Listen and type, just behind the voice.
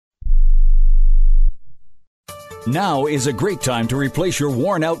Now is a great time to replace your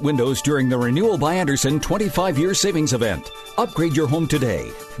worn-out windows during the Renewal by Andersen 25-year savings event. Upgrade your home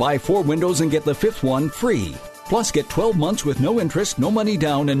today. Buy 4 windows and get the 5th one free. Plus, get 12 months with no interest, no money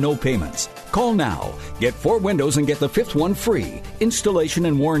down, and no payments. Call now. Get 4 windows and get the 5th one free. Installation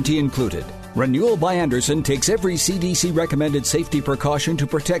and warranty included. Renewal by Andersen takes every CDC-recommended safety precaution to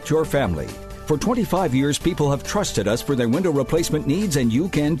protect your family. For 25 years, people have trusted us for their window replacement needs, and you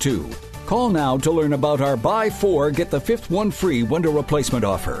can too. Call now to learn about our buy 4, get the 5th one free window replacement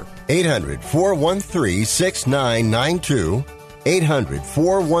offer. 800-413-6992.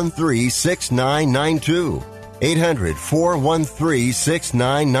 800-413-6992.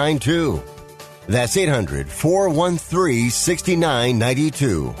 800-413-6992. That's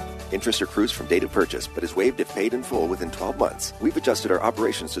 800-413-6992. Interest accrues from date of purchase, but is waived if paid in full within 12 months. We've adjusted our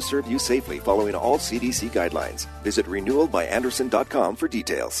operations to serve you safely following all CDC guidelines. Visit renewalbyandersen.com for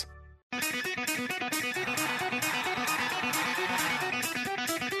details.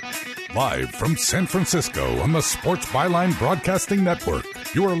 Live from San Francisco on the Sports Byline Broadcasting Network,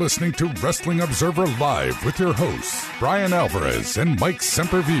 you are listening to Wrestling Observer Live with your hosts, Bryan Alvarez and Mike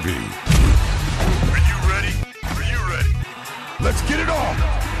Sempervive. Are you ready? Are you ready? Let's get it on!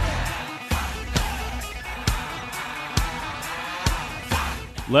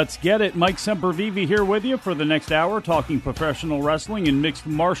 Let's get it. Mike Sempervive here with you for the next hour, talking professional wrestling and mixed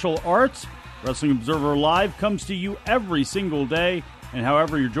martial arts. Wrestling Observer Live comes to you every single day. And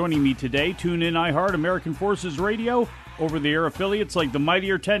however you're joining me today, tune in iHeart, American Forces Radio, over-the-air affiliates like the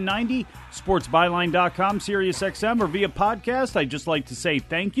Mightier 1090, SportsByline.com, SiriusXM, or via podcast. I'd just like to say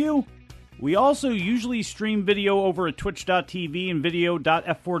thank you. We also usually stream video over at twitch.tv and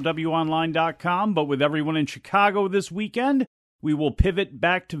video.f4wonline.com, but with everyone in Chicago this weekend, we will pivot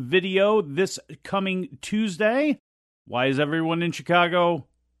back to video this coming Tuesday. Why is everyone in Chicago?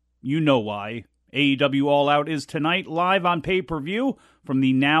 You know why. AEW All Out is tonight, live on pay-per-view from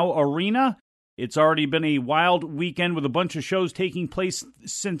the Now Arena. It's already been a wild weekend with a bunch of shows taking place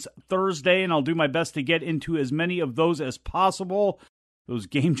since Thursday, and I'll do my best to get into as many of those as possible. Those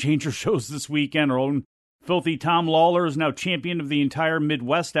game-changer shows this weekend. Our own Filthy Tom Lawler is now champion of the entire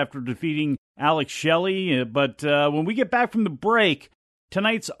Midwest after defeating Alex Shelley. But when we get back from the break,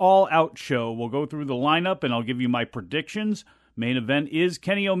 tonight's All Out show, we'll go through the lineup, and I'll give you my predictions. Main event is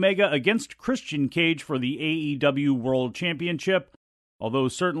Kenny Omega against Christian Cage for the AEW World Championship. Although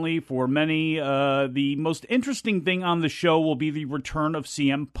certainly for many, the most interesting thing on the show will be the return of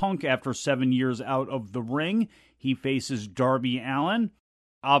CM Punk after 7 years out of the ring. He faces Darby Allin.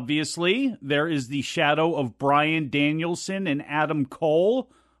 Obviously, there is the shadow of Bryan Danielson and Adam Cole,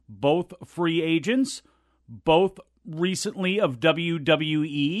 both free agents, both recently of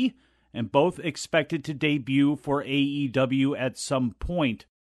WWE, and both expected to debut for AEW at some point.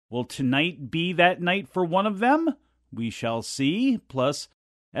 Will tonight be that night for one of them? We shall see. Plus,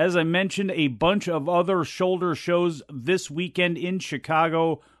 as I mentioned, a bunch of other shoulder shows this weekend in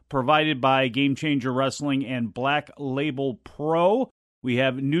Chicago, provided by Game Changer Wrestling and Black Label Pro. We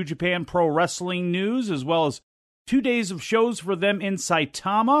have New Japan Pro Wrestling news, as well as 2 days of shows for them in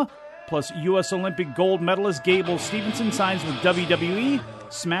Saitama, plus U.S. Olympic gold medalist Gable Stevenson signs with WWE,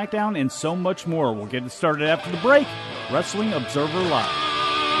 SmackDown, and so much more. We'll get it started after the break. Wrestling Observer Live.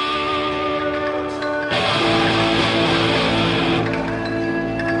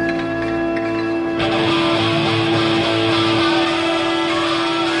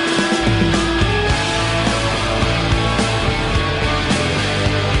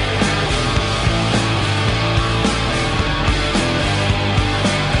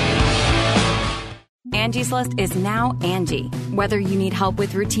 Angie's List is now Angie. Whether you need help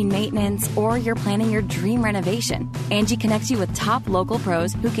with routine maintenance or you're planning your dream renovation, Angie connects you with top local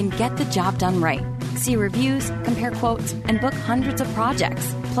pros who can get the job done right. See reviews, compare quotes, and book hundreds of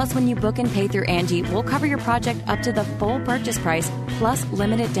projects. Plus, when you book and pay through Angie, we'll cover your project up to the full purchase price, plus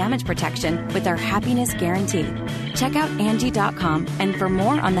limited damage protection with our Happiness Guarantee. Check out Angie.com, and for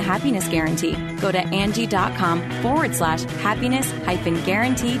more on the Happiness Guarantee, go to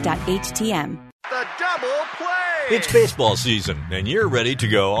Angie.com/happiness-guarantee.htm. The double play! It's baseball season, and you're ready to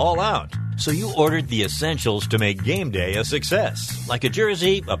go all out. So you ordered the essentials to make game day a success, like a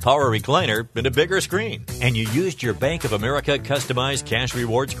jersey, a power recliner, and a bigger screen. And you used your Bank of America customized Cash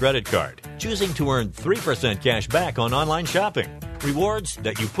Rewards credit card, choosing to earn 3% cash back on online shopping. Rewards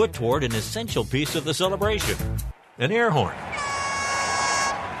that you put toward an essential piece of the celebration, an air horn.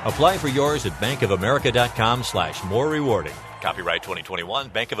 Apply for yours at bankofamerica.com/more rewarding. Copyright 2021,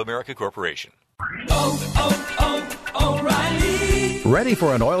 Bank of America Corporation. O'Reilly Ready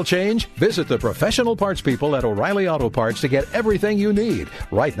for an oil change? Visit the professional parts people at O'Reilly Auto Parts to get everything you need.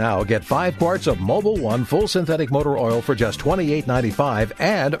 Right now, get 5 quarts of Mobil 1 full synthetic motor oil for just $28.95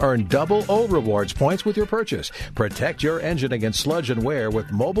 and earn double O Rewards points with your purchase. Protect your engine against sludge and wear with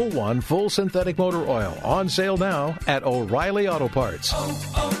Mobil 1 full synthetic motor oil. On sale now at O'Reilly Auto Parts.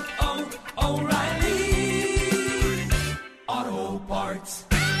 O'Reilly Auto Parts.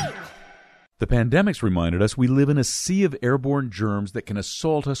 The pandemic's reminded us we live in a sea of airborne germs that can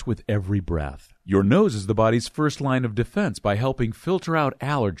assault us with every breath. Your nose is the body's first line of defense by helping filter out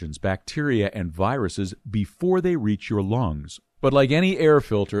allergens, bacteria, and viruses before they reach your lungs. But like any air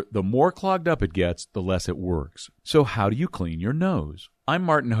filter, the more clogged up it gets, the less it works. So how do you clean your nose? I'm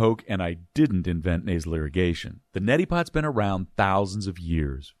Martin Hoke, and I didn't invent nasal irrigation. The neti pot's been around thousands of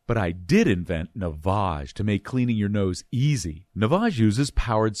years. But I did invent Navage to make cleaning your nose easy. Navage uses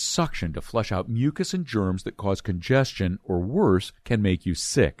powered suction to flush out mucus and germs that cause congestion, or worse, can make you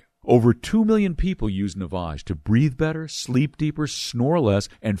sick. Over 2 million people use Navage to breathe better, sleep deeper, snore less,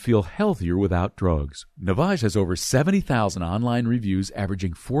 and feel healthier without drugs. Navage has over 70,000 online reviews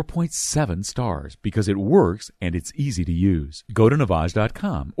averaging 4.7 stars because it works and it's easy to use. Go to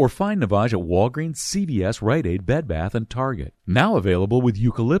Navage.com or find Navage at Walgreens, CVS, Rite Aid, Bed Bath, and Target. Now available with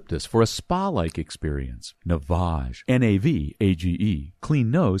eucalyptus for a spa-like experience. Navage. Navage. Clean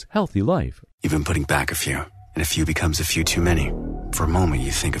nose, healthy life. You've been putting back a few, and a few becomes a few too many. For a moment,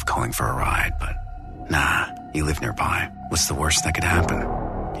 you think of calling for a ride, but nah, you live nearby. What's the worst that could happen?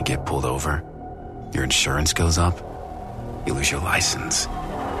 You get pulled over, your insurance goes up, you lose your license,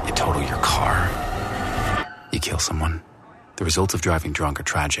 you total your car, you kill someone. The results of driving drunk are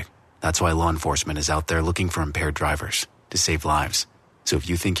tragic. That's why law enforcement is out there looking for impaired drivers to save lives. So if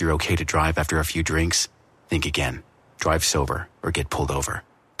you think you're okay to drive after a few drinks, think again. Drive sober or get pulled over.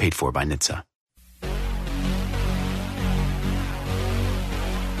 Paid for by NHTSA.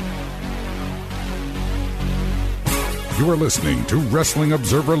 You are listening to Wrestling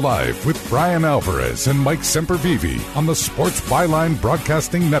Observer Live with Bryan Alvarez and Mike Sempervive on the Sports Byline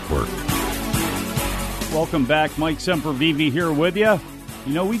Broadcasting Network. Welcome back. Mike Sempervive here with you.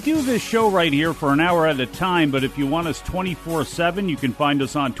 You know, we do this show right here for an hour at a time, but if you want us 24/7, you can find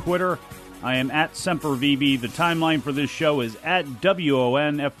us on Twitter. I am at Sempervive. The timeline for this show is at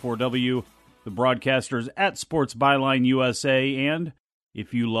WONF4W. The broadcasters at Sports Byline USA, and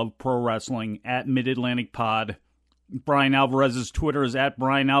if you love pro wrestling, at Mid-Atlantic Pod. Bryan Alvarez's Twitter is at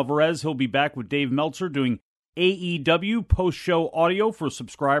Bryan Alvarez. He'll be back with Dave Meltzer doing AEW post-show audio for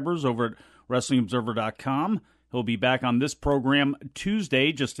subscribers over at WrestlingObserver.com. He'll be back on this program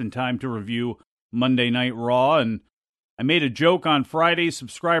Tuesday, just in time to review Monday Night Raw. And I made a joke on Friday's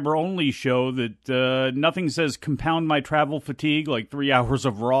subscriber-only show that nothing says compound my travel fatigue like 3 hours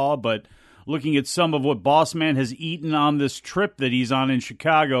of Raw, but looking at some of what Bossman has eaten on this trip that he's on in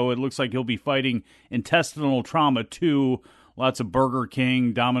Chicago, it looks like he'll be fighting intestinal trauma too. Lots of Burger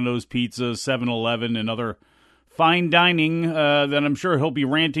King, Domino's Pizza, 7-Eleven, and other fine dining that I'm sure he'll be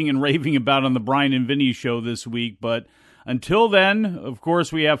ranting and raving about on the Bryan and Vinny show this week. But until then, of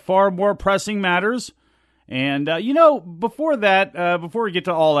course, we have far more pressing matters. And, before that, before we get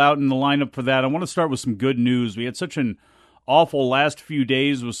to All Out and the lineup for that, I want to start with some good news. We had such an awful last few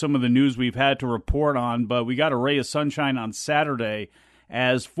days with some of the news we've had to report on, but we got a ray of sunshine on Saturday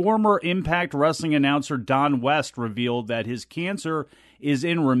as former Impact Wrestling announcer Don West revealed that his cancer is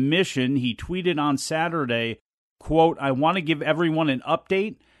in remission. He tweeted on Saturday, quote, "I want to give everyone an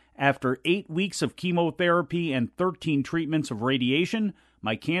update. After 8 weeks of chemotherapy and 13 treatments of radiation,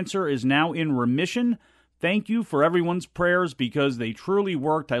 my cancer is now in remission. Thank you for everyone's prayers because they truly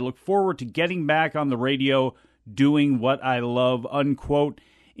worked. I look forward to getting back on the radio doing what I love," unquote.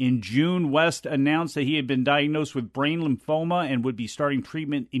 In June, West announced that he had been diagnosed with brain lymphoma and would be starting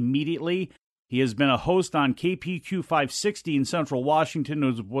treatment immediately. He has been a host on KPQ 560 in Central Washington,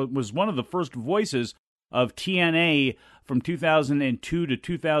 was one of the first voices of TNA from 2002 to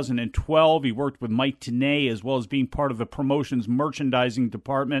 2012. He worked with Mike Tenay as well as being part of the promotion's merchandising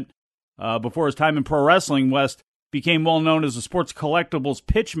department. Before his time in pro wrestling, West became well known as a sports collectibles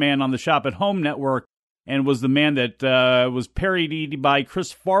pitchman on the Shop at Home network, and was the man that was parodied by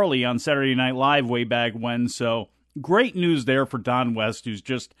Chris Farley on Saturday Night Live way back when. So great news there for Don West, who's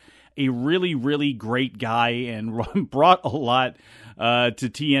just a really, really great guy and brought a lot to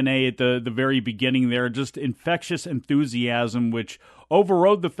TNA at the very beginning there. Just infectious enthusiasm, which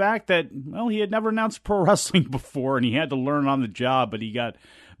overrode the fact that, well, he had never announced pro wrestling before, and he had to learn on the job, but he got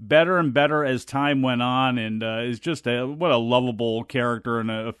better and better as time went on, and is just what a lovable character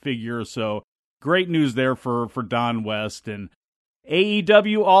and a figure. So great news there for Don West. And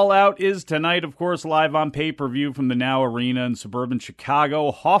AEW All Out is tonight, of course, live on pay-per-view from the Now Arena in suburban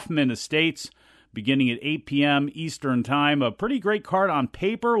Chicago, Hoffman Estates, beginning at 8 p.m. Eastern Time. A pretty great card on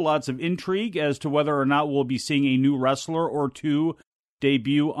paper, lots of intrigue as to whether or not we'll be seeing a new wrestler or two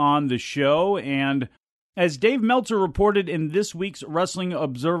debut on the show. And as Dave Meltzer reported in this week's Wrestling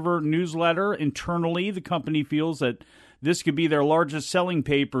Observer newsletter, internally the company feels that this could be their largest selling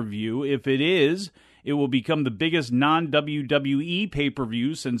pay-per-view. If it is, it will become the biggest non-WWE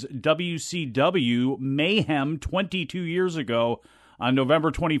pay-per-view since WCW Mayhem 22 years ago on November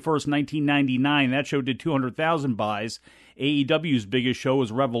 21st, 1999. That show did 200,000 buys. AEW's biggest show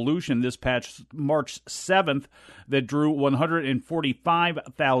was Revolution this past March 7th that drew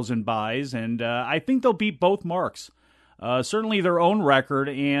 145,000 buys, and I think they'll beat both marks. Certainly their own record,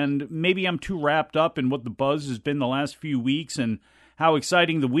 and maybe I'm too wrapped up in what the buzz has been the last few weeks and how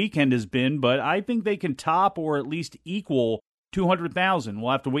exciting the weekend has been, but I think they can top or at least equal 200,000.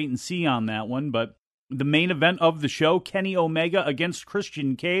 We'll have to wait and see on that one, but the main event of the show, Kenny Omega against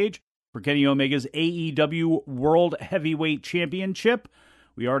Christian Cage for Kenny Omega's AEW World Heavyweight Championship.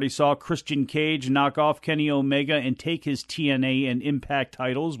 We already saw Christian Cage knock off Kenny Omega and take his TNA and Impact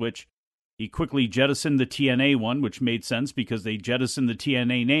titles, which he quickly jettisoned the TNA one, which made sense because they jettisoned the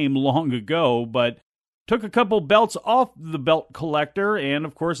TNA name long ago, but took a couple belts off the belt collector and,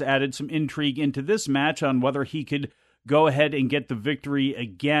 of course, added some intrigue into this match on whether he could go ahead and get the victory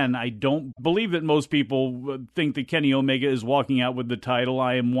again. I don't believe that most people think that Kenny Omega is walking out with the title.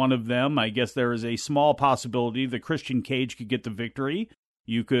 I am one of them. I guess there is a small possibility that Christian Cage could get the victory.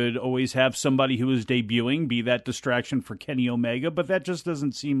 You could always have somebody who is debuting be that distraction for Kenny Omega, but that just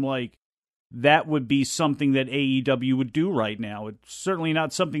doesn't seem like that would be something that AEW would do right now. It's certainly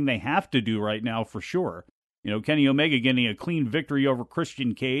not something they have to do right now for sure. You know, Kenny Omega getting a clean victory over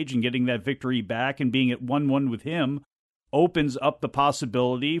Christian Cage and getting that victory back and being at 1-1 with him opens up the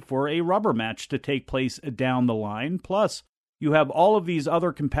possibility for a rubber match to take place down the line. Plus, you have all of these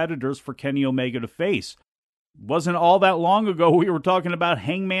other competitors for Kenny Omega to face. Wasn't all that long ago we were talking about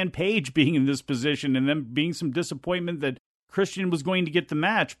Hangman Page being in this position and then being some disappointment that Christian was going to get the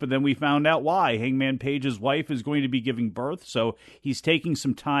match, but then we found out why. Hangman Page's wife is going to be giving birth, so he's taking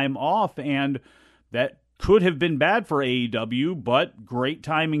some time off, and that could have been bad for AEW, but great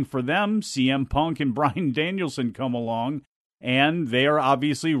timing for them. CM Punk and Bryan Danielson come along, and they are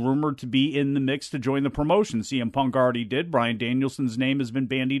obviously rumored to be in the mix to join the promotion. CM Punk already did. Bryan Danielson's name has been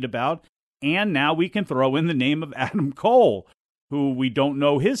bandied about, and now we can throw in the name of Adam Cole, who we don't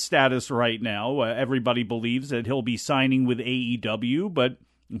know his status right now. Everybody believes that he'll be signing with AEW, but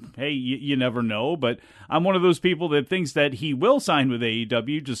hey, you never know. But I'm one of those people that thinks that he will sign with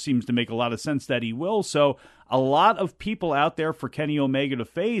AEW. Just seems to make a lot of sense that he will. So a lot of people out there for Kenny Omega to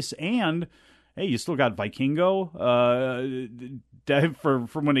face, and hey, you still got Vikingo for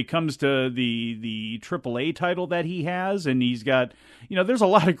when it comes to the AAA title that he has, and he's got, there's a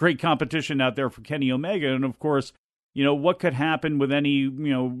lot of great competition out there for Kenny Omega, and of course, what could happen with any,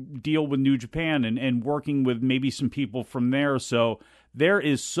 deal with New Japan and working with maybe some people from there. So there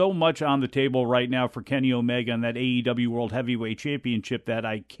is so much on the table right now for Kenny Omega and that AEW World Heavyweight Championship that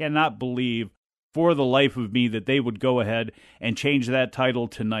I cannot believe for the life of me that they would go ahead and change that title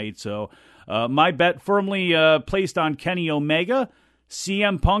tonight. So my bet firmly placed on Kenny Omega.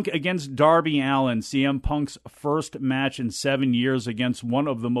 CM Punk against Darby Allin. CM Punk's first match in 7 years against one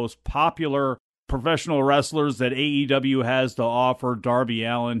of the most popular professional wrestlers that AEW has to offer, Darby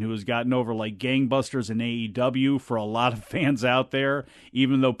Allin, who has gotten over like gangbusters in AEW for a lot of fans out there,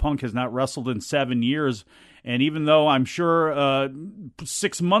 even though Punk has not wrestled in 7 years. And even though I'm sure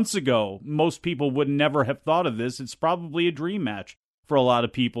 6 months ago, most people would never have thought of this, it's probably a dream match for a lot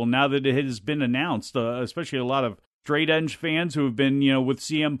of people now that it has been announced, especially a lot of straight edge fans who have been, with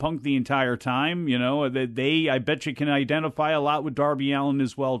CM Punk the entire time. I bet you can identify a lot with Darby Allin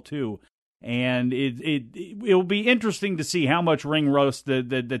as well, too. And it'll be interesting to see how much ring rust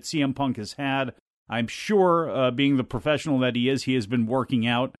that CM Punk has had. I'm sure, being the professional that he has been working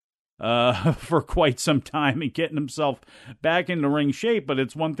out for quite some time and getting himself back into ring shape. But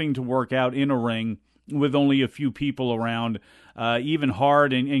it's one thing to work out in a ring with only a few people around, even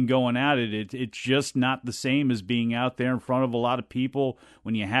hard and going at it. It's just not the same as being out there in front of a lot of people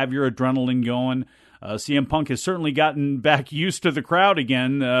when you have your adrenaline going. CM Punk has certainly gotten back used to the crowd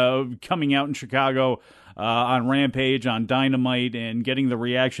again, coming out in Chicago on Rampage, on Dynamite, and getting the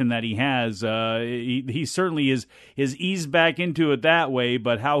reaction that he has. He certainly is eased back into it that way,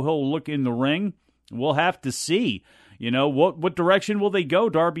 but how he'll look in the ring, we'll have to see. What direction will they go?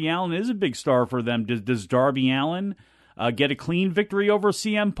 Darby Allin is a big star for them. Does Darby Allin get a clean victory over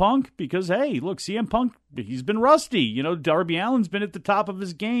CM Punk? Because, hey, look, CM Punk, he's been rusty. You know, Darby Allin's been at the top of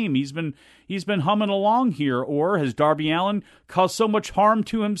his game. He's been humming along here. Or has Darby Allin caused so much harm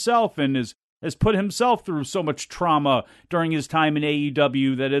to himself and has put himself through so much trauma during his time in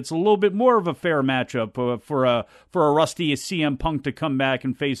AEW that it's a little bit more of a fair matchup for a rusty CM Punk to come back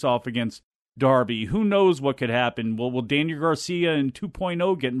and face off against Darby? Who knows what could happen? Will Daniel Garcia and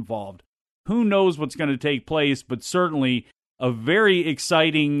 2.0 get involved? Who knows what's going to take place? But certainly a very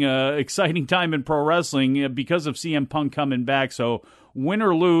exciting time in pro wrestling because of CM Punk coming back. So win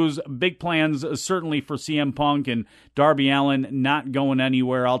or lose, big plans certainly for CM Punk, and Darby Allin not going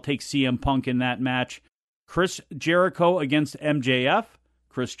anywhere. I'll take CM Punk in that match. Chris Jericho against MJF.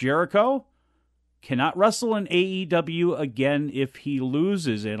 Chris Jericho cannot wrestle in AEW again if he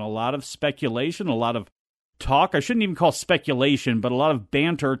loses. And a lot of speculation, a lot of talk, I shouldn't even call speculation, but a lot of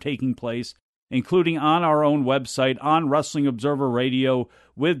banter taking place, including on our own website, on Wrestling Observer Radio,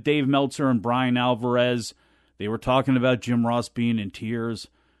 with Dave Meltzer and Bryan Alvarez. They were talking about Jim Ross being in tears.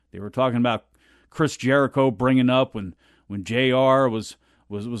 They were talking about Chris Jericho bringing up when JR was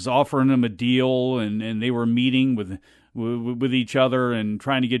offering him a deal, and they were meeting with each other and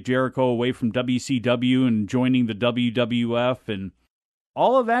trying to get Jericho away from WCW and joining the WWF. And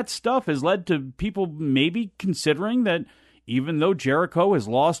all of that stuff has led to people maybe considering that even though Jericho has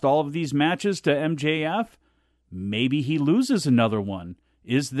lost all of these matches to MJF, maybe he loses another one.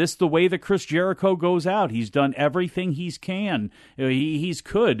 Is this the way that Chris Jericho goes out? He's done everything he's could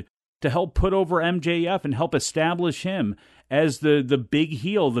to help put over MJF and help establish him as the big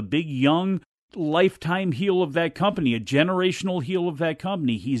heel, the big young lifetime heel of that company, a generational heel of that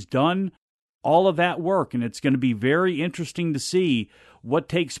company. He's done all of that work, and it's going to be very interesting to see what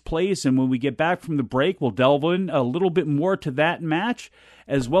takes place. And when we get back from the break, we'll delve in a little bit more to that match,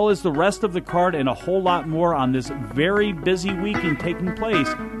 as well as the rest of the card and a whole lot more on this very busy weekend taking place.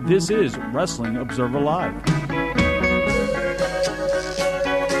 This is Wrestling Observer Live.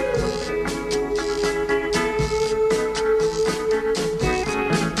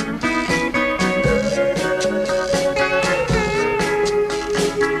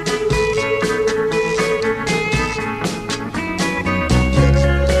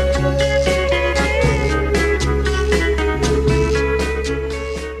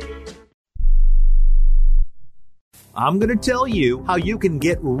 I'm going to tell you how you can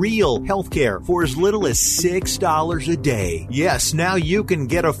get real health care for as little as $6 a day. Yes, now you can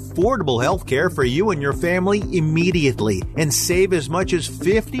get affordable health care for you and your family immediately and save as much as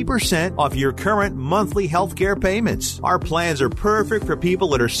 50% off your current monthly health care payments. Our plans are perfect for people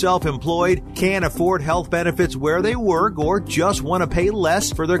that are self-employed, can't afford health benefits where they work, or just want to pay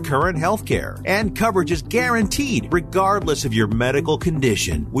less for their current health care. And coverage is guaranteed regardless of your medical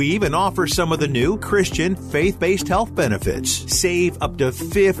condition. We even offer some of the new Christian faith-based health benefits. Save up to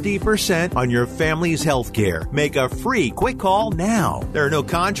 50% on your family's health care. Make a free quick call now. There are no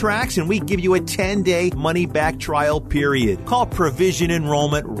contracts, and we give you a 10-day money-back trial period. Call Provision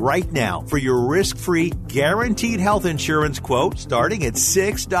Enrollment right now for your risk-free, guaranteed health insurance quote starting at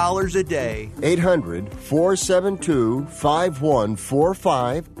 $6 a day.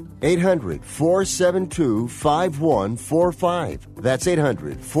 800-472-5145. 800-472-5145. That's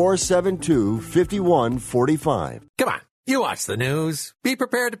 800-472-5145. Come on, you watch the news. Be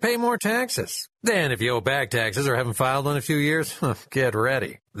prepared to pay more taxes. Then if you owe back taxes or haven't filed in a few years, get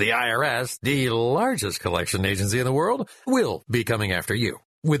ready. The IRS, the largest collection agency in the world, will be coming after you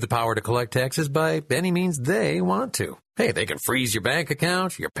with the power to collect taxes by any means they want to. Hey, they can freeze your bank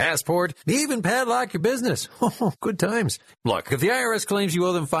account, your passport, even padlock your business. Oh, good times. Look, if the IRS claims you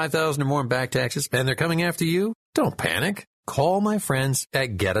owe them $5,000 or more in back taxes and they're coming after you, don't panic. Call my friends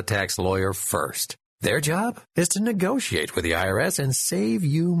at Get a Tax Lawyer first. Their job is to negotiate with the IRS and save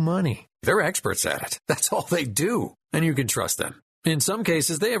you money. They're experts at it. That's all they do, and you can trust them. In some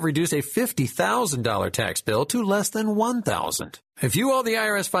cases, they have reduced a $50,000 tax bill to less than $1,000. If you owe the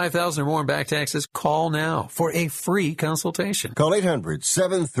IRS $5,000 or more in back taxes, call now for a free consultation. Call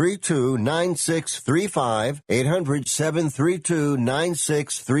 800-732-9635.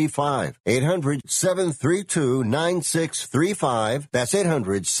 800-732-9635. 800-732-9635. That's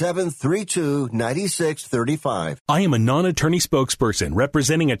 800-732-9635. I am a non-attorney spokesperson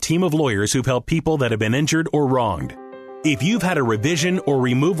representing a team of lawyers who've helped people that have been injured or wronged. If you've had a revision or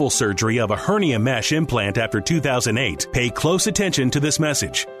removal surgery of a hernia mesh implant after 2008, pay close attention to this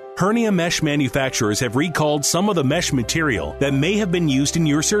message. Hernia mesh manufacturers have recalled some of the mesh material that may have been used in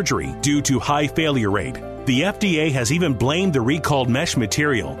your surgery due to high failure rate. The FDA has even blamed the recalled mesh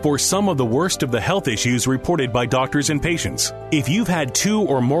material for some of the worst of the health issues reported by doctors and patients. If you've had 2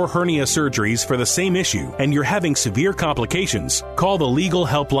 or more hernia surgeries for the same issue and you're having severe complications, call the legal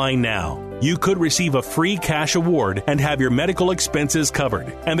helpline now. You could receive a free cash award and have your medical expenses covered.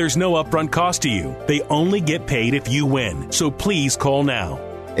 And there's no upfront cost to you. They only get paid if you win. So please call now.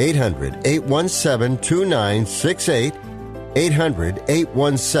 800-817-2968.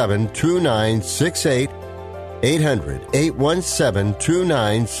 800-817-2968.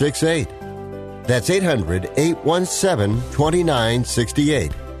 800-817-2968. That's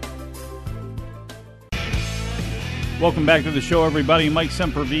 800-817-2968. Welcome back to the show, everybody. Mike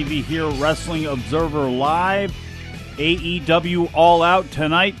Sempervive here, Wrestling Observer Live. AEW All Out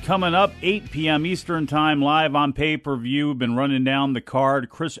tonight, coming up 8 p.m. Eastern Time, live on pay-per-view. Been running down the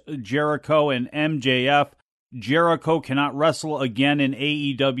card. Chris Jericho and MJF. Jericho cannot wrestle again in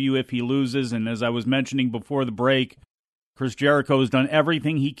AEW if he loses, and as I was mentioning before the break, Chris Jericho has done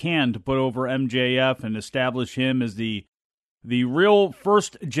everything he can to put over MJF and establish him as the real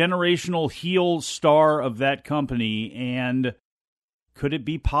first-generational heel star of that company. And could it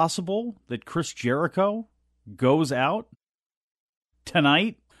be possible that Chris Jericho goes out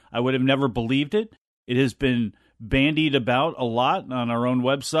tonight? I would have never believed it. It has been bandied about a lot on our own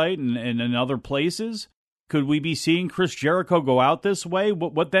website and in other places. Could we be seeing Chris Jericho go out this way?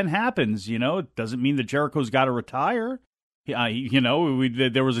 What then happens? It doesn't mean that Jericho's got to retire.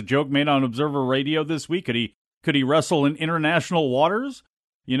 There was a joke made on Observer Radio this week. Could he wrestle in international waters?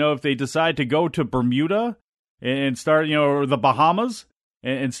 If they decide to go to Bermuda and start, or the Bahamas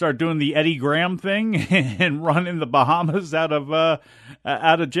and start doing the Eddie Graham thing and run in the Bahamas out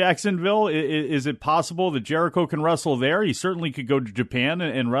of Jacksonville, is it possible that Jericho can wrestle there? He certainly could go to Japan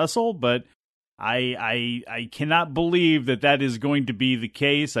and wrestle, but I cannot believe that is going to be the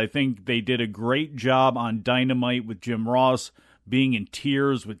case. I think they did a great job on Dynamite with Jim Ross being in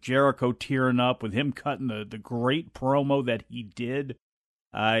tears, with Jericho tearing up, with him cutting the great promo that he did.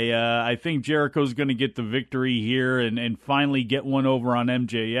 I think Jericho's going to get the victory here and finally get one over on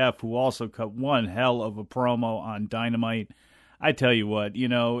MJF, who also cut one hell of a promo on Dynamite. I tell you what,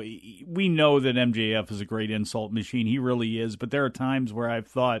 we know that MJF is a great insult machine. He really is, but there are times where I've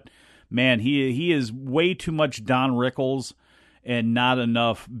thought, man, he is way too much Don Rickles and not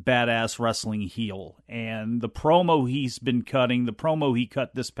enough badass wrestling heel. And the promo he's been cutting, the promo he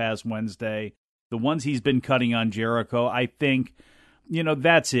cut this past Wednesday, the ones he's been cutting on Jericho, I think,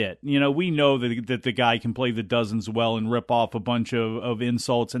 that's it. We know that the guy can play the dozens well and rip off a bunch of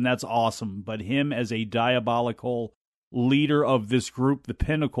insults, and that's awesome. But him as a diabolical leader of this group, the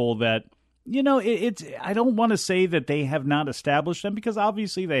Pinnacle, that, I don't want to say that they have not established them, because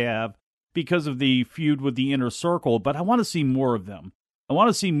obviously they have, because of the feud with the Inner Circle, but I want to see more of them. I want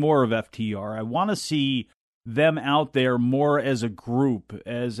to see more of FTR. I want to see them out there more as a group,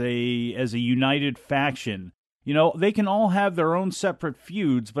 as a united faction. They can all have their own separate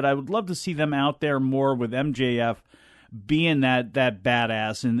feuds, but I would love to see them out there more with MJF being that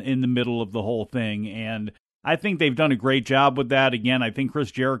badass in the middle of the whole thing. And I think they've done a great job with that. Again, I think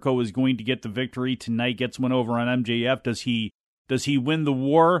Chris Jericho is going to get the victory tonight, gets one over on MJF. Does he win the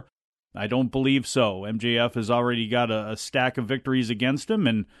war? I don't believe so. MJF has already got a stack of victories against him,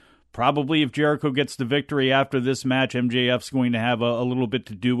 and probably if Jericho gets the victory after this match, MJF's going to have a little bit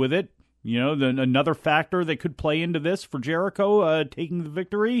to do with it. Another factor that could play into this for Jericho taking the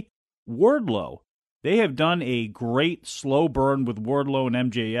victory, Wardlow. They have done a great slow burn with Wardlow and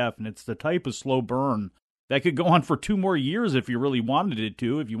MJF, and it's the type of slow burn that could go on for 2 more years if you really wanted it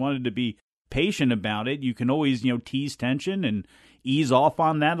to. If you wanted to be patient about it, you can always, tease tension and ease off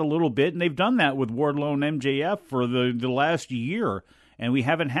on that a little bit, and they've done that with Wardlow and MJF for the last year, and we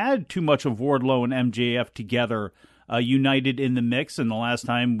haven't had too much of Wardlow and MJF together united in the mix. And the last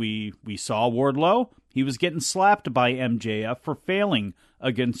time we saw Wardlow, he was getting slapped by MJF for failing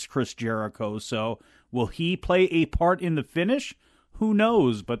against Chris Jericho. So will he play a part in the finish? Who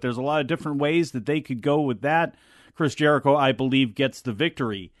knows? But there's a lot of different ways that they could go with that. Chris Jericho, I believe, gets the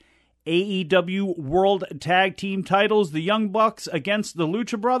victory. AEW World Tag Team titles, the Young Bucks against the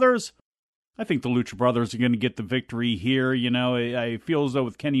Lucha Brothers. I think the Lucha Brothers are going to get the victory here. I feel as though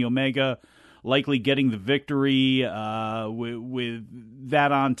with Kenny Omega likely getting the victory with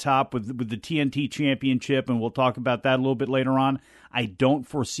that on top with the TNT Championship, and we'll talk about that a little bit later on. I don't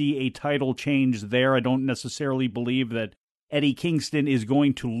foresee a title change there. I don't necessarily believe that Eddie Kingston is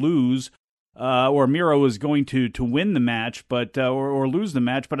going to lose or Miro is going to win the match, but or lose the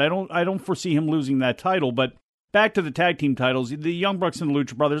match. But I don't foresee him losing that title. But back to the tag team titles, the Young Bucks and the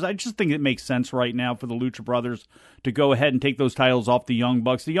Lucha Brothers, I just think it makes sense right now for the Lucha Brothers to go ahead and take those titles off the Young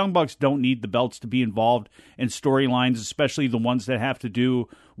Bucks. The Young Bucks don't need the belts to be involved in storylines, especially the ones that have to do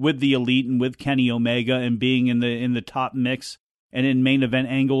with the Elite and with Kenny Omega and being in the top mix and in main event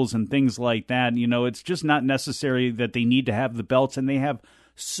angles and things like that. It's just not necessary that they need to have the belts, and they have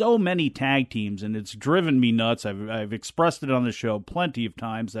so many tag teams, and it's driven me nuts. I've expressed it on the show plenty of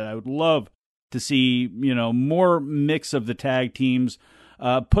times that I would love to see, more mix of the tag teams,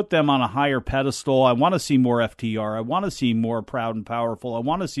 put them on a higher pedestal. I want to see more FTR. I want to see more Proud and Powerful. I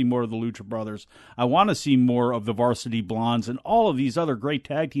want to see more of the Lucha Brothers. I want to see more of the Varsity Blondes and all of these other great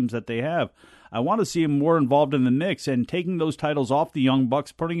tag teams that they have. I want to see them more involved in the mix and taking those titles off the Young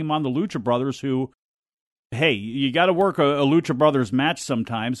Bucks, putting them on the Lucha Brothers, who, hey, you got to work a Lucha Brothers match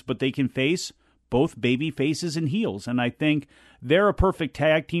sometimes, but they can face both baby faces and heels. And I think they're a perfect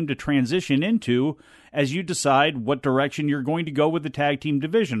tag team to transition into as you decide what direction you're going to go with the tag team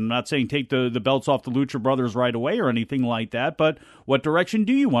division. I'm not saying take the belts off the Lucha Brothers right away or anything like that, but what direction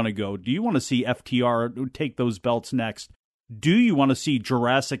do you want to go? Do you want to see FTR take those belts next? Do you want to see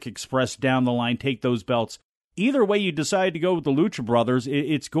Jurassic Express down the line take those belts? Either way you decide to go with the Lucha Brothers,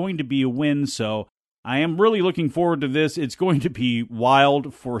 it's going to be a win. So I am really looking forward to this. It's going to be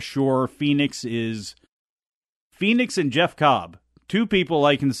wild for sure. Phoenix and Jeff Cobb, two people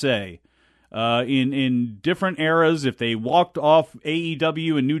I can say in different eras. If they walked off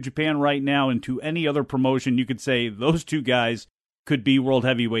AEW and New Japan right now into any other promotion, you could say those two guys could be world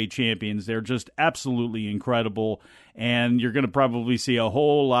heavyweight champions. They're just absolutely incredible, and you're going to probably see a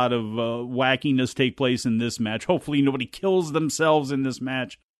whole lot of wackiness take place in this match. Hopefully nobody kills themselves in this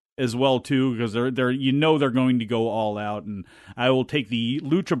match as well, too, because they're going to go all out, and I will take the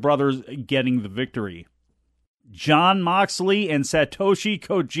Lucha Brothers getting the victory. Jon Moxley and Satoshi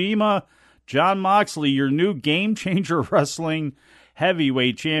Kojima. Jon Moxley, your new Game Changer Wrestling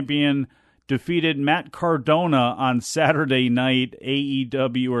heavyweight champion, defeated Matt Cardona on Saturday night,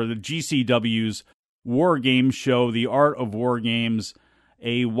 AEW, or the GCW's War Games show, The Art of War Games.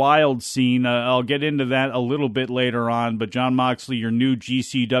 A wild scene. I'll get into that a little bit later on, but Jon Moxley, your new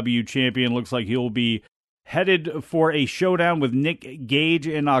GCW champion, looks like he'll be headed for a showdown with Nick Gage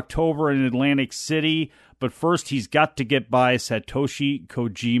in October in Atlantic City, but first he's got to get by Satoshi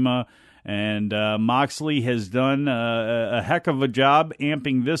Kojima. And Moxley has done a heck of a job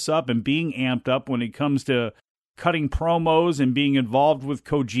amping this up and being amped up when it comes to cutting promos and being involved with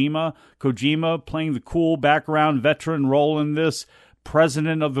Kojima. Kojima playing the cool background veteran role in this,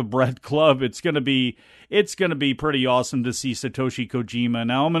 president of the Bread Club. It's gonna be pretty awesome to see Satoshi Kojima.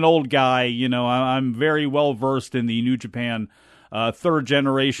 Now, I'm an old guy, I'm very well versed in the New Japan third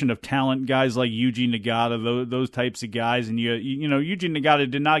generation of talent, guys like Yuji Nagata, those types of guys. And Yuji Nagata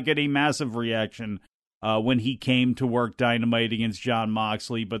did not get a massive reaction when he came to work Dynamite against Jon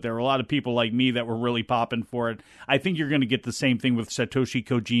Moxley, but there were a lot of people like me that were really popping for it. I think you're going to get the same thing with Satoshi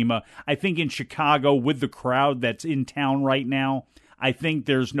Kojima. I think in Chicago, with the crowd that's in town right now, I think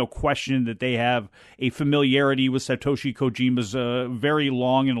there's no question that they have a familiarity with Satoshi Kojima's very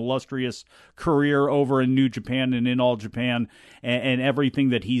long and illustrious career over in New Japan and in All Japan and everything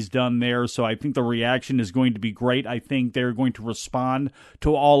that he's done there. So I think the reaction is going to be great. I think they're going to respond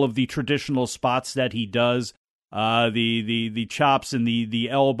to all of the traditional spots that he does, the chops and the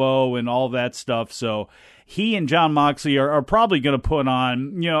elbow and all that stuff. So he and Jon Moxley are probably going to put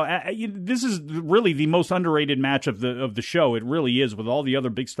on, this is really the most underrated match of the show. It really is, with all the other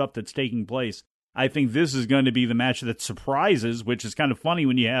big stuff that's taking place. I think this is going to be the match that surprises, which is kind of funny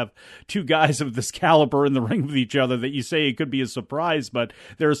when you have two guys of this caliber in the ring with each other that you say it could be a surprise, but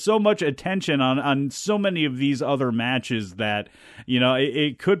there's so much attention on so many of these other matches that,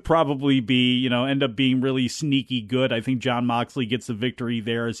 it could probably be, end up being really sneaky good. I think Jon Moxley gets the victory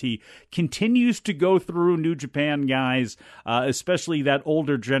there as he continues to go through New Japan guys, especially that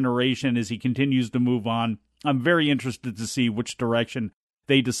older generation, as he continues to move on. I'm very interested to see which direction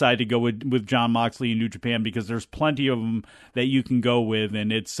they decide to go with Jon Moxley in New Japan, because there's plenty of them that you can go with,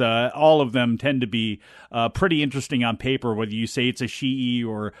 and it's all of them tend to be pretty interesting on paper. Whether you say it's Ishii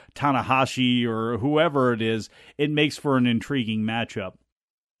or Tanahashi or whoever it is, it makes for an intriguing matchup.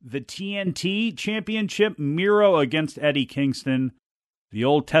 The TNT Championship, Miro against Eddie Kingston, the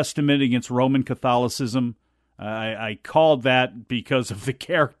Old Testament against Roman Catholicism. I called that because of the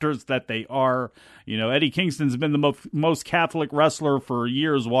characters that they are. Eddie Kingston's been the most Catholic wrestler for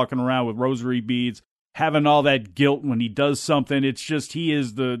years, walking around with rosary beads, having all that guilt when he does something. It's just, he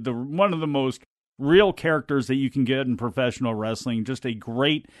is the one of the most real characters that you can get in professional wrestling. Just a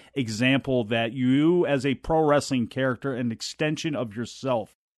great example that you, as a pro wrestling character, an extension of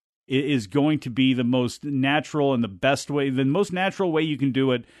yourself, is going to be the most natural and the best way. The most natural way you can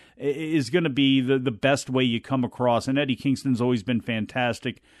do it is going to be the best way you come across. And Eddie Kingston's always been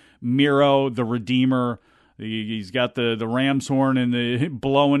fantastic. Miro, the Redeemer, he's got the ram's horn and the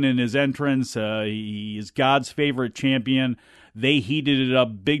blowing in his entrance. He is God's favorite champion. They heated it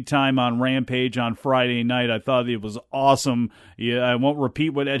up big time on Rampage on Friday night. I thought it was awesome. Yeah, I won't repeat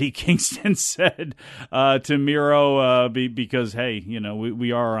what Eddie Kingston said to Miro because, hey,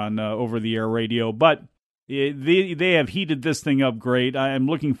 we are on over-the-air radio. But they have heated this thing up great. I am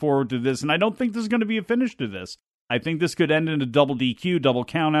looking forward to this, and I don't think there's going to be a finish to this. I think this could end in a double DQ, double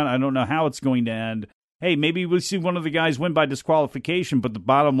countout. I don't know how it's going to end. Hey, maybe we'll see one of the guys win by disqualification, but the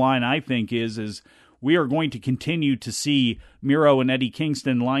bottom line, I think, is we are going to continue to see Miro and Eddie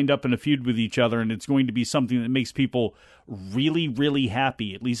Kingston lined up in a feud with each other, and it's going to be something that makes people really, really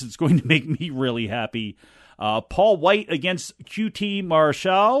happy. At least it's going to make me really happy. Paul White against QT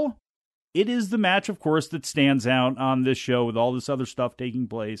Marshall. It is the match, of course, that stands out on this show with all this other stuff taking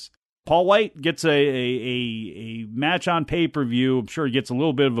place. Paul White gets a match on pay-per-view. I'm sure he gets a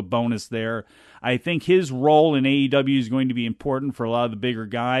little bit of a bonus there. I think his role in AEW is going to be important for a lot of the bigger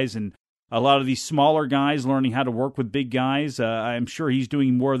guys and a lot of these smaller guys learning how to work with big guys. I'm sure he's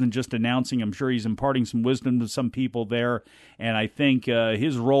doing more than just announcing. I'm sure he's imparting some wisdom to some people there, and I think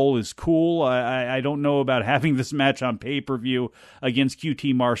his role is cool. I don't know about having this match on pay-per-view against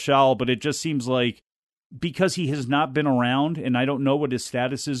QT Marshall, but it just seems like because he has not been around, and I don't know what his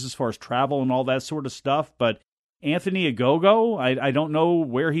status is as far as travel and all that sort of stuff, but Anthony Ogogo, I don't know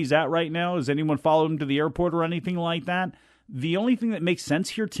where he's at right now. Has anyone followed him to the airport or anything like that? The only thing that makes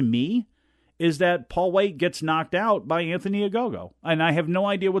sense here to me is that Paul White gets knocked out by Anthony Ogogo. And I have no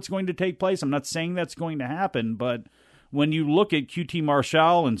idea what's going to take place. I'm not saying that's going to happen, but when you look at QT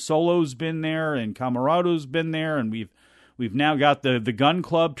Marshall and Solo's been there and Camarado's been there, and we've now got the Gun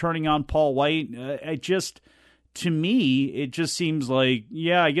Club turning on Paul White, to me, it just seems like,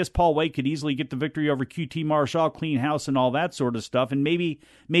 yeah, I guess Paul White could easily get the victory over QT Marshall, clean house, and all that sort of stuff. And maybe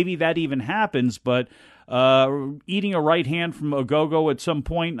that even happens, but eating a right hand from Ogogo at some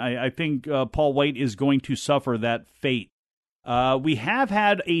point, I think Paul White is going to suffer that fate. We have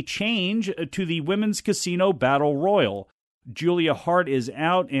had a change to the Women's Casino Battle Royal. Julia Hart is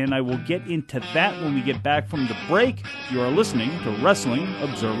out, and I will get into that when we get back from the break. You are listening to Wrestling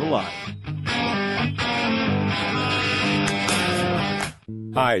Observer Live.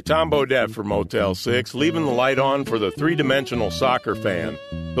 Hi, Tom Bodette from Motel 6, leaving the light on for the three-dimensional soccer fan.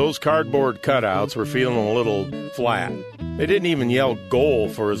 Those cardboard cutouts were feeling a little flat. They didn't even yell goal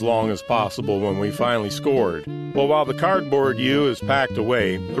for as long as possible when we finally scored. Well, while the cardboard you is packed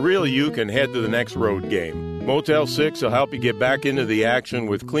away, the real you can head to the next road game. Motel 6 will help you get back into the action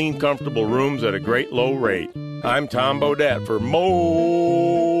with clean, comfortable rooms at a great low rate. I'm Tom Bodette for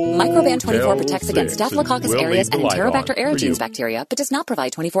Microban 24 protects against Staphylococcus aureus and Enterobacter aerogenes bacteria, but does not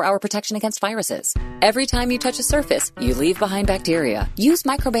provide 24-hour protection against viruses. Every time you touch a surface, you leave behind bacteria. Use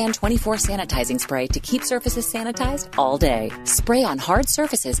Microban 24 sanitizing spray to keep surfaces sanitized all day. Spray on hard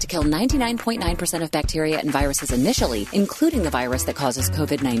surfaces to kill 99.9% of bacteria and viruses initially, including the virus that causes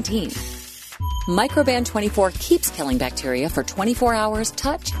COVID-19. Microban 24 keeps killing bacteria for 24 hours,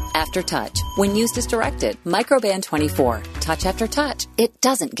 touch after touch. When used as directed, Microban 24, touch after touch, it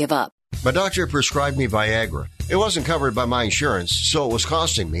doesn't give up. My doctor prescribed me Viagra. It wasn't covered by my insurance, so it was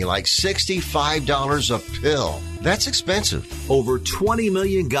costing me like $65 a pill. That's expensive. Over 20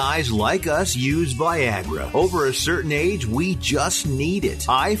 million guys like us use Viagra. Over a certain age, we just need it.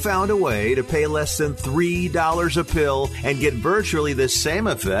 I found a way to pay less than $3 a pill and get virtually the same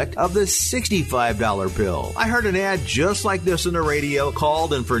effect of the $65 pill. I heard an ad just like this on the radio,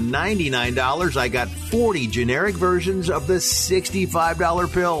 called, and for $99, I got 40 generic versions of the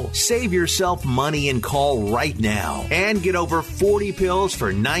 $65 pill. Save yourself money and call right now and get over 40 pills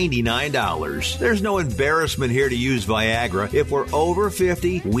for $99. There's no embarrassment here to use Viagra. If we're over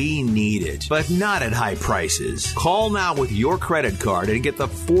 50, we need it, but not at high prices. Call now with your credit card and get the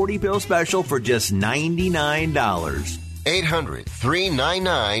 40 pill special for just $99.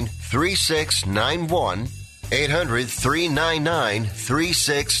 800-399-3691.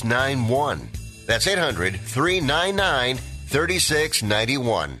 800-399-3691. That's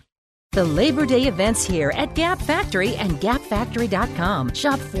 800-399-3691. The Labor Day events here at Gap Factory and GapFactory.com.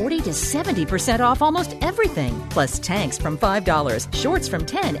 Shop 40 to 70% off almost everything. Plus tanks from $5, shorts from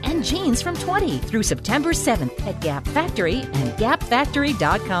 $10, and jeans from $20 through September 7th at Gap Factory and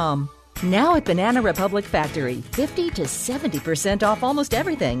GapFactory.com. Now at Banana Republic Factory, 50 to 70% off almost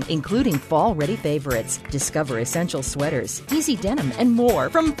everything, including fall-ready favorites. Discover essential sweaters, easy denim, and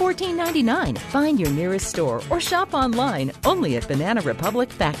more from $14.99. Find your nearest store or shop online only at Banana Republic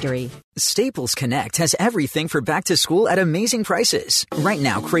Factory. Staples Connect has everything for back to school at amazing prices. Right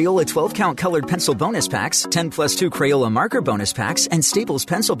now, Crayola 12-count colored pencil bonus packs, 10 plus 2 Crayola marker bonus packs, and Staples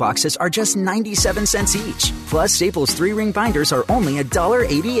pencil boxes are just 97 cents each. Plus, Staples 3-ring binders are only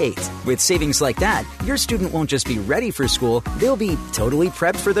 $1.88. With savings like that, your student won't just be ready for school, they'll be totally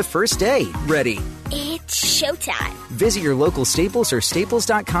prepped for the first day. Ready. It's showtime. Visit your local Staples or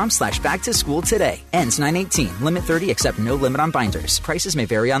staples.com/back to school today. Ends 9/18. Limit 30 except no limit on binders. Prices may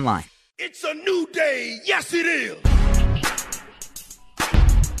vary online. It's a new day. Yes, it is.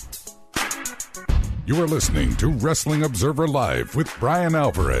 You are listening to Wrestling Observer Live with Bryan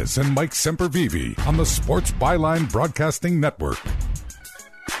Alvarez and Mike Sempervive on the Sports Byline Broadcasting Network.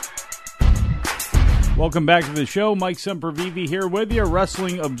 Welcome back to the show. Mike Sempervive here with you.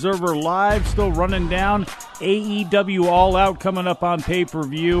 Wrestling Observer Live, still running down. AEW All Out coming up on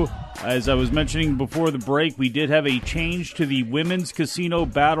pay-per-view. As I was mentioning before the break, we did have a change to the Women's Casino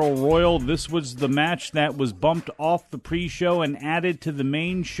Battle Royal. This was the match that was bumped off the pre-show and added to the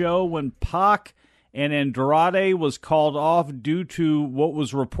main show when Pac and Andrade was called off due to what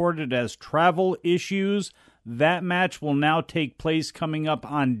was reported as travel issues. That match will now take place coming up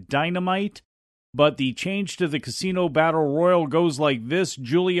on Dynamite. But the change to the Casino Battle Royal goes like this.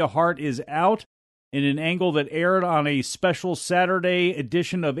 Julia Hart is out in an angle that aired on a special Saturday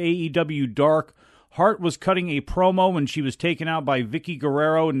edition of AEW Dark. Hart was cutting a promo when she was taken out by Vicky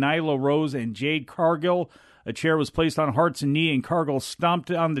Guerrero, Nyla Rose, and Jade Cargill. A chair was placed on Hart's knee, and Cargill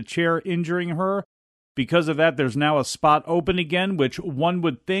stomped on the chair, injuring her. Because of that, there's now a spot open again, which one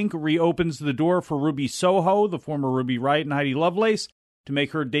would think reopens the door for Ruby Soho, the former Ruby Riott and Heidi Lovelace, to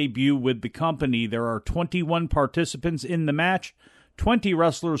make her debut with the company. There are 21 participants in the match, 20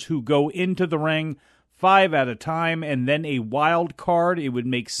 wrestlers who go into the ring, 5 at a time, and then a wild card. It would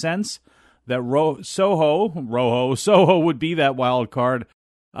make sense that Soho would be that wild card.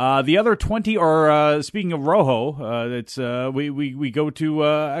 The other 20 are, speaking of Rojo, we go to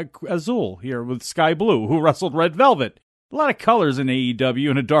Azul here with Sky Blue, who wrestled Red Velvet. A lot of colors in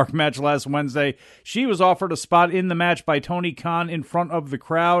AEW in a dark match last Wednesday. She was offered a spot in the match by Tony Khan in front of the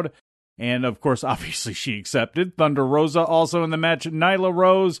crowd. And, of course, obviously she accepted. Thunder Rosa also in the match. Nyla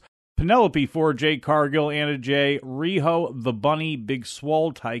Rose, Penelope Ford, Jade Cargill, Anna Jay, Riho, The Bunny, Big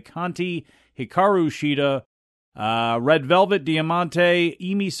Swole, Ty Conti, Hikaru Shida, Red Velvet, Diamante,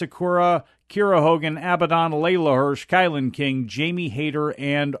 Emi Sakura, Kira Hogan, Abaddon, Layla Hirsch, Kylan King, Jamie Hayter,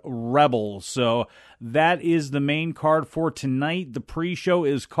 and Rebel. So that is the main card for tonight. The pre-show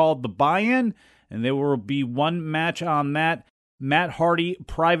is called The Buy-In, and there will be one match on that. Matt Hardy,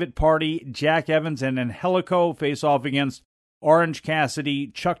 Private Party, Jack Evans, and Angelico face off against Orange Cassidy,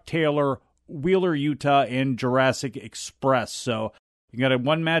 Chuck Taylor, Wheeler Yuta, and Jurassic Express. So you got a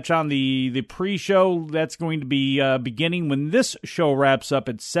one match on the pre-show. That's going to be beginning when this show wraps up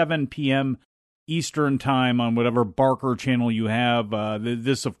at 7 p.m. Eastern Time on whatever Barker channel you have.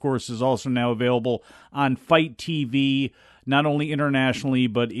 This, of course, is also now available on Fight TV, not only internationally,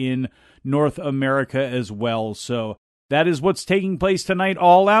 but in North America as well. So that is what's taking place tonight.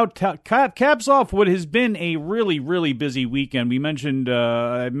 All Out caps off what has been a really, really busy weekend. We mentioned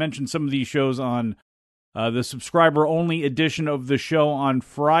I mentioned some of these shows on the subscriber-only edition of the show on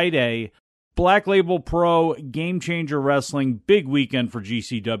Friday. Black Label Pro, Game Changer Wrestling, big weekend for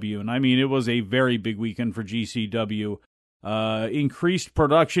GCW. And I mean, it was a very big weekend for GCW. Increased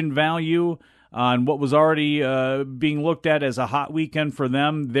production value on what was already being looked at as a hot weekend for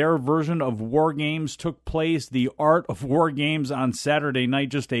them. Their version of War Games took place. The Art of War Games on Saturday night,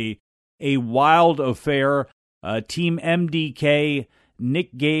 just a wild affair. Team MDK,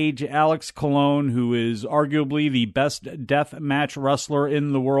 Nick Gage, Alex Colon, who is arguably the best death match wrestler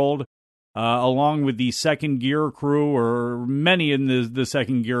in the world, along with the Second Gear crew, or many in the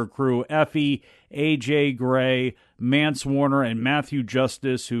Second Gear crew, Effie, AJ Gray, Mance Warner, and Matthew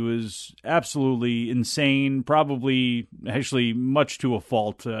Justice, who is absolutely insane, probably actually much to a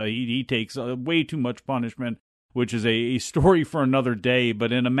fault. He takes way too much punishment, which is a story for another day.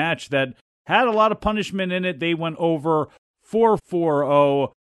 But in a match that had a lot of punishment in it, they went over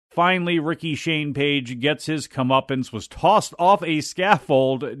 4-4-0. Finally, Ricky Shane Page gets his comeuppance, was tossed off a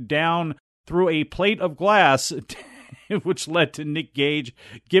scaffold down through a plate of glass, which led to Nick Gage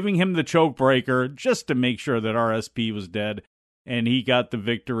giving him the choke breaker just to make sure that RSP was dead, and he got the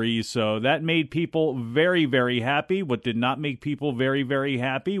victory. So that made people very, very happy. What did not make people very, very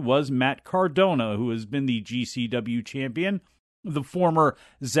happy was Matt Cardona, who has been the GCW champion the former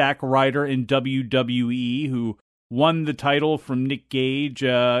Zack Ryder in WWE, who won the title from Nick Gage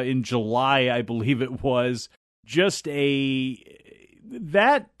in July, I believe it was. Just when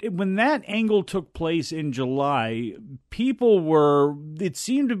that angle took place in July, it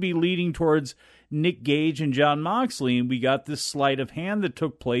seemed to be leading towards Nick Gage and Jon Moxley, and we got this sleight of hand that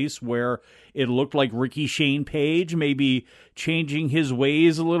took place where it looked like Ricky Shane Page maybe changing his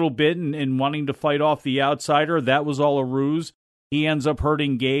ways a little bit and wanting to fight off the outsider. That was all a ruse. He ends up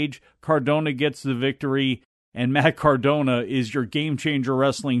hurting Gage. Cardona gets the victory, and Matt Cardona is your Game Changer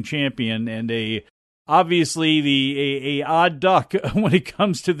Wrestling champion, and obviously a odd duck when it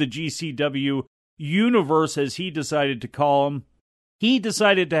comes to the GCW universe, as he decided to call him. He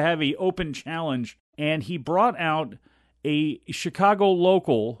decided to have an open challenge, and he brought out a Chicago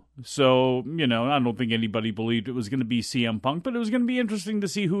local. So, I don't think anybody believed it was going to be CM Punk, but it was going to be interesting to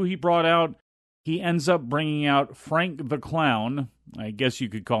see who he brought out. He ends up bringing out Frank the Clown. I guess you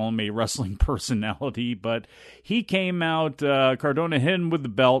could call him a wrestling personality, but he came out, Cardona hit him with the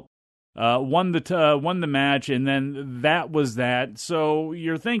belt, won the match, and then that was that. So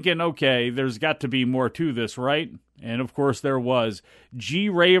you're thinking, okay, there's got to be more to this, right? And of course there was. G.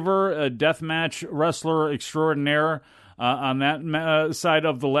 Raver, a deathmatch wrestler extraordinaire on that side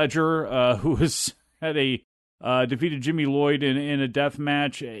of the ledger, who had defeated Jimmy Lloyd in a death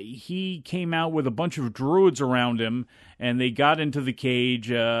match. He came out with a bunch of druids around him, and they got into the cage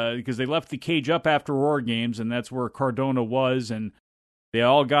because they left the cage up after War Games, and that's where Cardona was, and they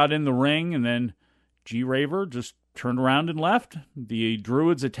all got in the ring, and then G. Raver just turned around and left. The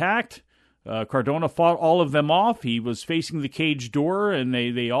druids attacked. Cardona fought all of them off. He was facing the cage door, and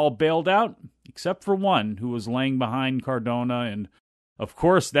they all bailed out, except for one who was laying behind Cardona, and of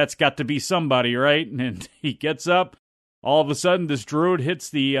course, that's got to be somebody, right? And he gets up. All of a sudden, this druid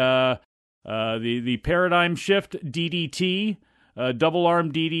hits the paradigm shift DDT, double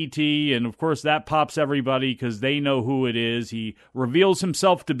arm DDT, and of course that pops everybody because they know who it is. He reveals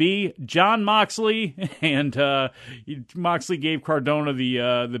himself to be Jon Moxley, and Moxley gave Cardona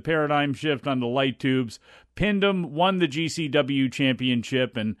the paradigm shift on the light tubes, pinned him, won the GCW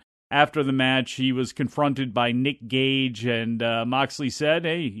championship, and after the match, he was confronted by Nick Gage, and Moxley said,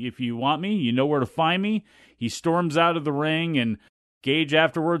 hey, if you want me, you know where to find me. He storms out of the ring, and Gage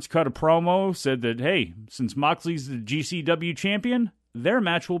afterwards cut a promo, said that, hey, since Moxley's the GCW champion, their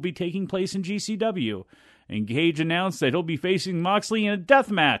match will be taking place in GCW. And Gage announced that he'll be facing Moxley in a death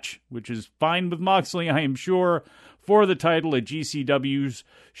match, which is fine with Moxley, I am sure, for the title at GCW's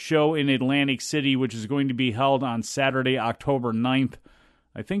show in Atlantic City, which is going to be held on Saturday, October 9th.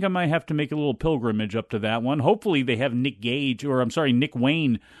 I think I might have to make a little pilgrimage up to that one. Hopefully they have Nick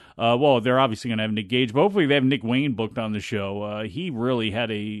Wayne. Well, they're obviously going to have Nick Gage, but hopefully they have Nick Wayne booked on the show. He really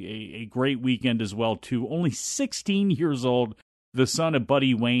had a great weekend as well, too. Only 16 years old, the son of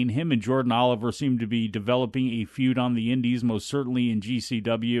Buddy Wayne. Him and Jordan Oliver seem to be developing a feud on the indies, most certainly in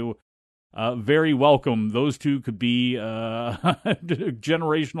GCW. Very welcome. Those two could be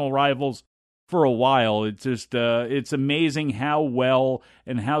generational rivals for a while. It's just it's amazing how well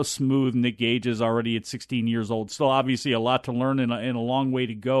and how smooth Nick Gage is already at 16 years old. Still obviously a lot to learn and a long way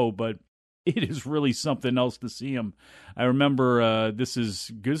to go, but it is really something else to see him. I remember this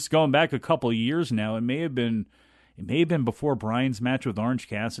is going back a couple of years now. It may have been before Bryan's match with Orange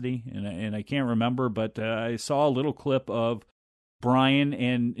Cassidy, and I can't remember, but I saw a little clip of Bryan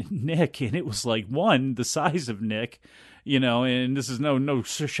and Nick, and it was like, one, the size of Nick, and this is no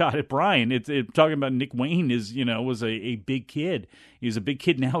shot at Bryan. It's talking about Nick Wayne was a big kid. He's a big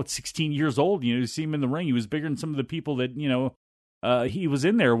kid now at 16 years old. You see him in the ring. He was bigger than some of the people that, he was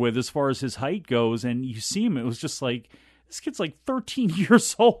in there with as far as his height goes. And you see him, it was just like, this kid's like 13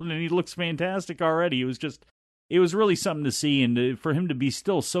 years old and he looks fantastic already. It was really something to see. And for him to be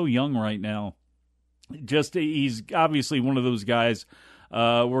still so young right now, he's obviously one of those guys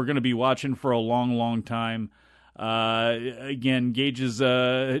we're going to be watching for a long, long time. Again, Gage's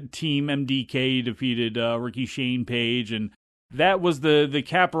team, MDK, defeated Ricky Shane Page, and that was the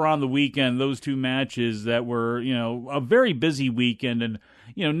capper on the weekend, those two matches that were, a very busy weekend. And,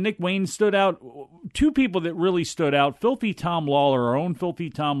 Nick Wayne stood out. Two people that really stood out, Filthy Tom Lawler, our own Filthy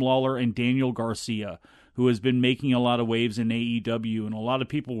Tom Lawler, and Daniel Garcia, who has been making a lot of waves in AEW, and a lot of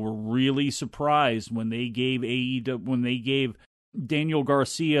people were really surprised when they gave Daniel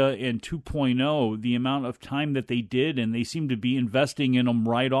Garcia and 2.0 the amount of time that they did, and they seemed to be investing in him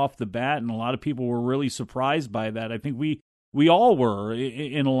right off the bat, and a lot of people were really surprised by that. I think we all were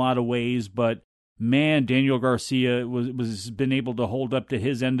in a lot of ways, but man, Daniel Garcia was been able to hold up to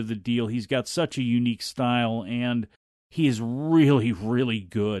his end of the deal. He's got such a unique style, and he is really, really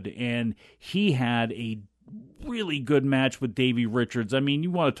good, and he had a really good match with Davey Richards. I mean,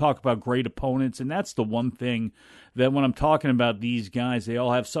 you want to talk about great opponents, and that's the one thing that when I'm talking about these guys, they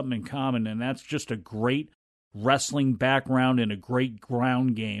all have something in common, and that's just a great wrestling background and a great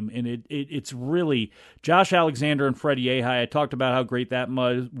ground game. And it's really Josh Alexander and Freddie Ahai. I talked about how great that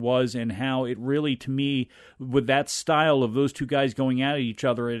was and how it really, to me, with that style of those two guys going at each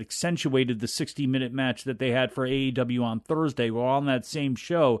other, it accentuated the 60-minute match that they had for AEW on Thursday. Well, on that same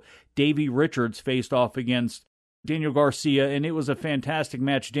show, Davey Richards faced off against Daniel Garcia, and it was a fantastic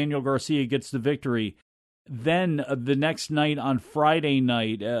match. Daniel Garcia gets the victory. Then the next night on Friday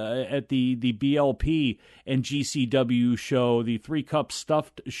night at the BLP and GCW show, the 3-Cup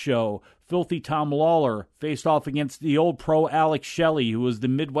Stuffed show, Filthy Tom Lawler faced off against the old pro Alex Shelley, who was the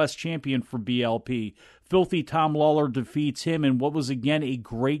Midwest champion for BLP. Filthy Tom Lawler defeats him in what was, again, a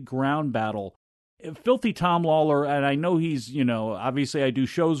great ground battle. Filthy Tom Lawler, and I know he's, obviously I do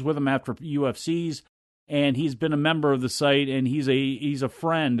shows with him after UFCs, and he's been a member of the site, and he's a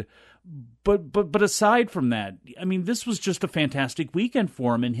friend. But aside from that, I mean, this was just a fantastic weekend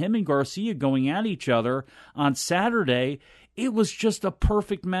for him, and him and Garcia going at each other on Saturday, it was just a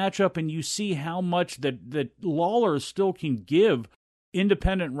perfect matchup, and you see how much that Lawler still can give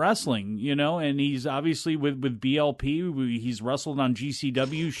independent wrestling, and he's obviously with BLP, he's wrestled on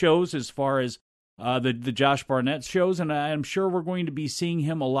GCW shows as far as the Josh Barnett shows, and I'm sure we're going to be seeing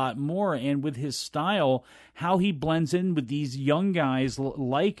him a lot more, and with his style, how he blends in with these young guys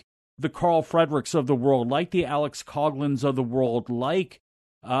like the Carl Fredericks of the world, like the Alex Coughlins of the world, like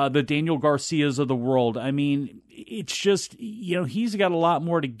the Daniel Garcias of the world. I mean, it's just, he's got a lot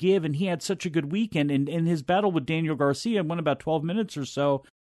more to give, and he had such a good weekend. And his battle with Daniel Garcia went about 12 minutes or so.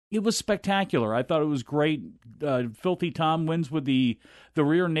 It was spectacular. I thought it was great. Filthy Tom wins with the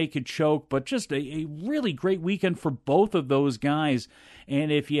rear naked choke, but just a really great weekend for both of those guys.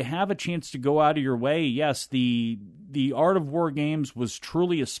 And if you have a chance to go out of your way, yes, the Art of War Games was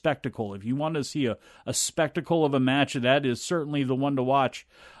truly a spectacle. If you want to see a spectacle of a match, that is certainly the one to watch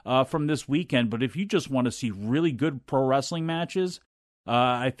from this weekend. But if you just want to see really good pro wrestling matches,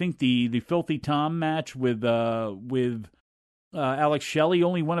 I think the Filthy Tom match with Alex Shelley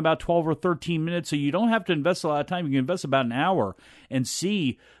only went about 12 or 13 minutes, so you don't have to invest a lot of time. You can invest about an hour and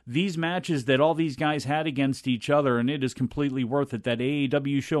see these matches that all these guys had against each other, and it is completely worth it. That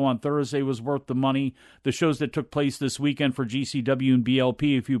AEW show on Thursday was worth the money. The shows that took place this weekend for GCW and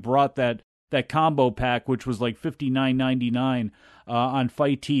BLP, if you brought that combo pack, which was like $59.99 on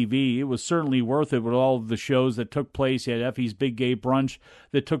Fight TV, it was certainly worth it with all of the shows that took place. You had Effie's Big Gay Brunch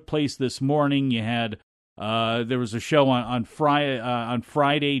that took place this morning. You had there was a show on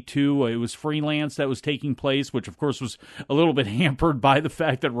Friday too. It was Freelance that was taking place, which of course was a little bit hampered by the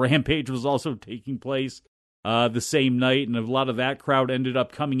fact that Rampage was also taking place the same night, and a lot of that crowd ended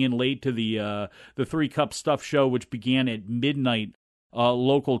up coming in late to the 3-Cup Stuff show, which began at midnight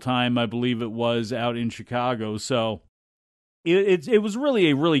local time, I believe it was, out in Chicago. So it was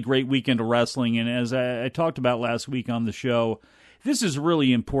really a really great weekend of wrestling, and as I talked about last week on the show, this is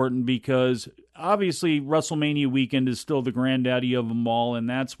really important because obviously WrestleMania weekend is still the granddaddy of them all, and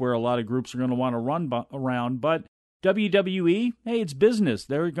that's where a lot of groups are going to want to run around. But WWE, hey, it's business.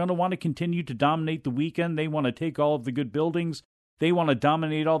 They're going to want to continue to dominate the weekend. They want to take all of the good buildings. They want to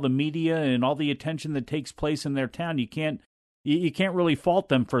dominate all the media and all the attention that takes place in their town. You can't really fault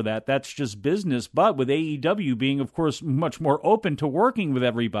them for that. That's just business. But with AEW being, of course, much more open to working with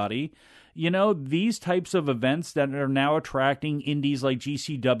everybody, these types of events that are now attracting indies like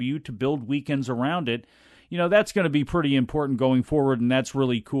GCW to build weekends around it, that's going to be pretty important going forward, and that's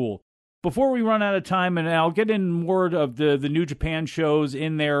really cool. Before we run out of time, and I'll get in more of the New Japan shows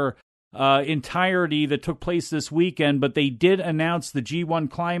in their entirety that took place this weekend, but they did announce the G1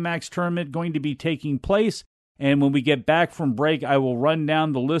 Climax tournament going to be taking place. And when we get back from break, I will run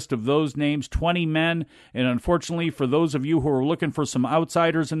down the list of those names, 20 men. And unfortunately, for those of you who are looking for some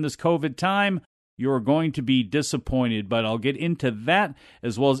outsiders in this COVID time, you're going to be disappointed. But I'll get into that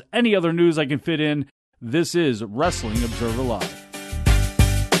as well as any other news I can fit in. This is Wrestling Observer Live.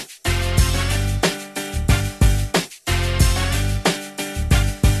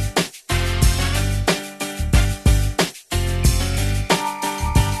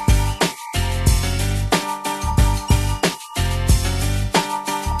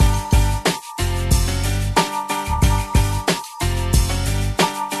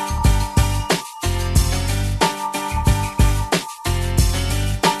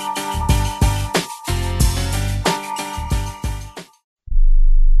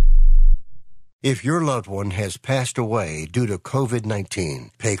 If your loved one has passed away due to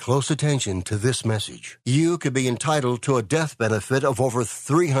COVID-19, pay close attention to this message. You could be entitled to a death benefit of over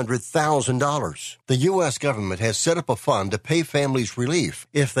 $300,000. The U.S. government has set up a fund to pay families relief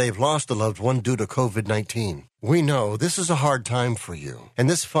if they've lost a loved one due to COVID-19. We know this is a hard time for you, and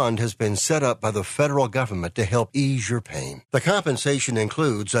this fund has been set up by the federal government to help ease your pain. The compensation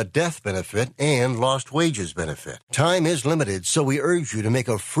includes a death benefit and lost wages benefit. Time is limited, so we urge you to make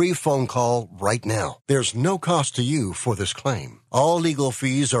a free phone call right now. There's no cost to you for this claim. All legal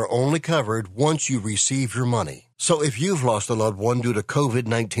fees are only covered once you receive your money. So if you've lost a loved one due to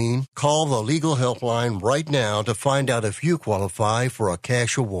COVID-19, call the legal helpline right now to find out if you qualify for a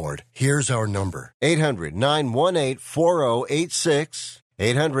cash award. Here's our number: 800-918-4086.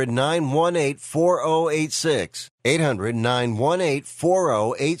 800-918-4086.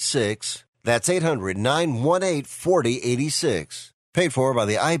 800-918-4086. That's 800-918-4086. Paid for by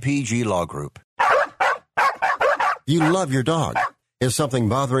the IPG Law Group. You love your dog. Is something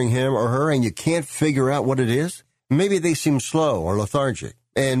bothering him or her and you can't figure out what it is? Maybe they seem slow or lethargic,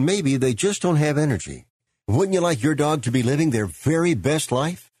 and maybe they just don't have energy. Wouldn't you like your dog to be living their very best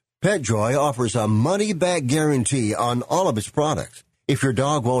life? PetJoy offers a money-back guarantee on all of its products. If your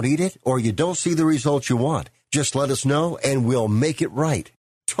dog won't eat it or you don't see the results you want, just let us know and we'll make it right.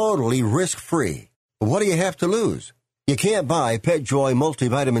 Totally risk-free. What do you have to lose? You can't buy PetJoy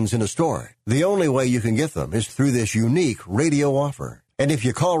multivitamins in a store. The only way you can get them is through this unique radio offer. And if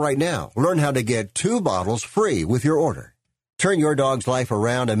you call right now, learn how to get 2 bottles free with your order. Turn your dog's life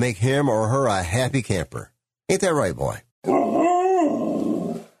around and make him or her a happy camper. Ain't that right, boy?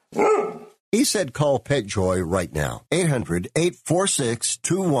 He said call PetJoy right now.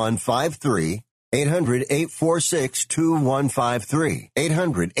 800-846-2153. 800-846-2153.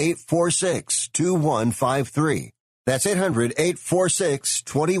 800-846-2153. That's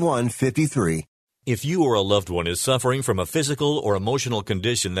 800-846-2153. If you or a loved one is suffering from a physical or emotional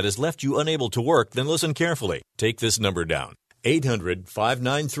condition that has left you unable to work, then listen carefully. Take this number down: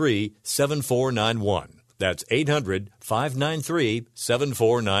 800-593-7491. That's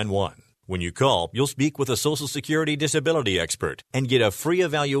 800-593-7491. When you call, you'll speak with a Social Security disability expert and get a free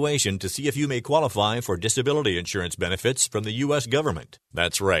evaluation to see if you may qualify for disability insurance benefits from the U.S. government.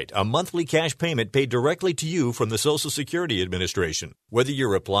 That's right, a monthly cash payment paid directly to you from the Social Security Administration. Whether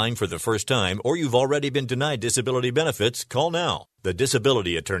you're applying for the first time or you've already been denied disability benefits, call now. The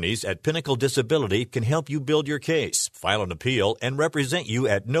disability attorneys at Pinnacle Disability can help you build your case, file an appeal, and represent you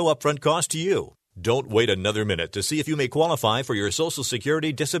at no upfront cost to you. Don't wait another minute to see if you may qualify for your Social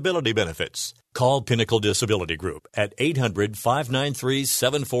Security disability benefits. Call Pinnacle Disability Group at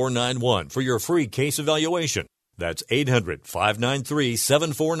 800-593-7491 for your free case evaluation. That's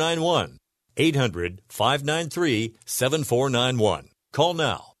 800-593-7491. 800-593-7491. Call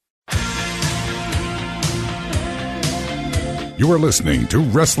now. You are listening to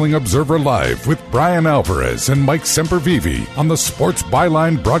Wrestling Observer Live with Bryan Alvarez and Mike Sempervive on the Sports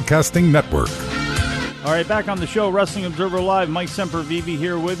Byline Broadcasting Network. All right, back on the show, Wrestling Observer Live. Mike Sempervive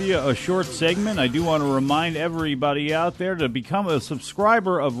here with you. A short segment. I do want to remind everybody out there to become a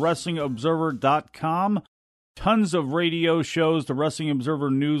subscriber of WrestlingObserver.com. Tons of radio shows, the Wrestling Observer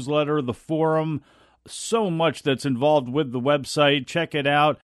newsletter, the forum, so much that's involved with the website. Check it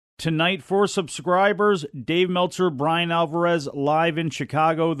out. Tonight, for subscribers, Dave Meltzer, Bryan Alvarez, live in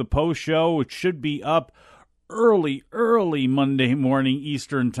Chicago. The post-show, which should be up early Monday morning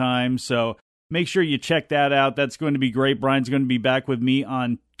Eastern time. So make sure you check that out. That's going to be great. Brian's going to be back with me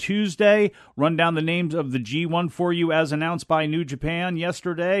on Tuesday. Run down the names of the G1 for you as announced by New Japan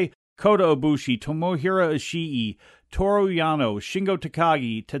yesterday. Kota Ibushi, Tomohiro Ishii, Toru Yano, Shingo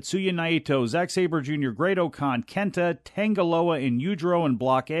Takagi, Tetsuya Naito, Zack Sabre Jr., Great Okan, Kenta, Tangaloa, and Yujiro in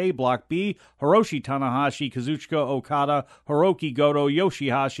Block A. Block B, Hiroshi Tanahashi, Kazuchika Okada, Hiroki Goto,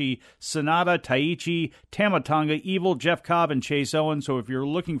 Yoshihashi, Sanada, Taichi, Tamatonga, Evil, Jeff Cobb, and Chase Owens. So if you're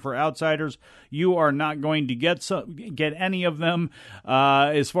looking for outsiders, you are not going to get any of them.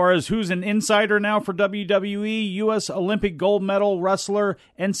 As far as who's an insider now for WWE, U.S. Olympic gold medal wrestler,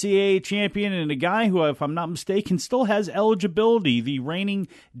 NCAA champion, and a guy who, if I'm not mistaken, still has eligibility. The reigning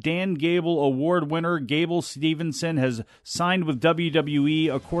Dan Gable Award winner, Gable Stevenson, has signed with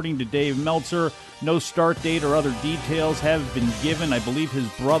WWE. According to Dave Meltzer, no start date or other details have been given. I believe his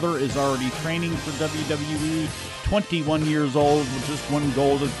brother is already training for WWE. 21 years old, with just won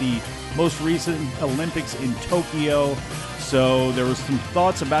gold at the most recent Olympics in Tokyo. So there was some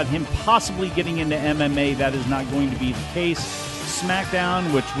thoughts about him possibly getting into MMA. That is not going to be the case.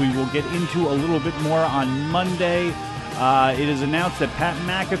 SmackDown, which we will get into a little bit more on Monday, It is announced that Pat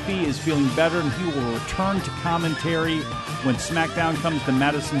McAfee is feeling better and he will return to commentary when SmackDown comes to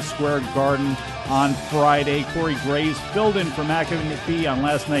Madison Square Garden on Friday. Corey Graves filled in for McAfee on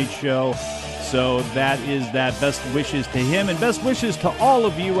last night's show. So that is that. Best wishes to him and best wishes to all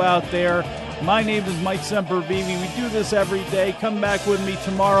of you out there. My name is Mike Sempervive. We do this every day. Come back with me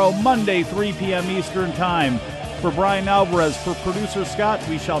tomorrow, Monday, 3 p.m. Eastern Time. For Bryan Alvarez, for producer Scott,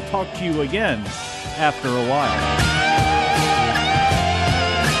 we shall talk to you again after a while.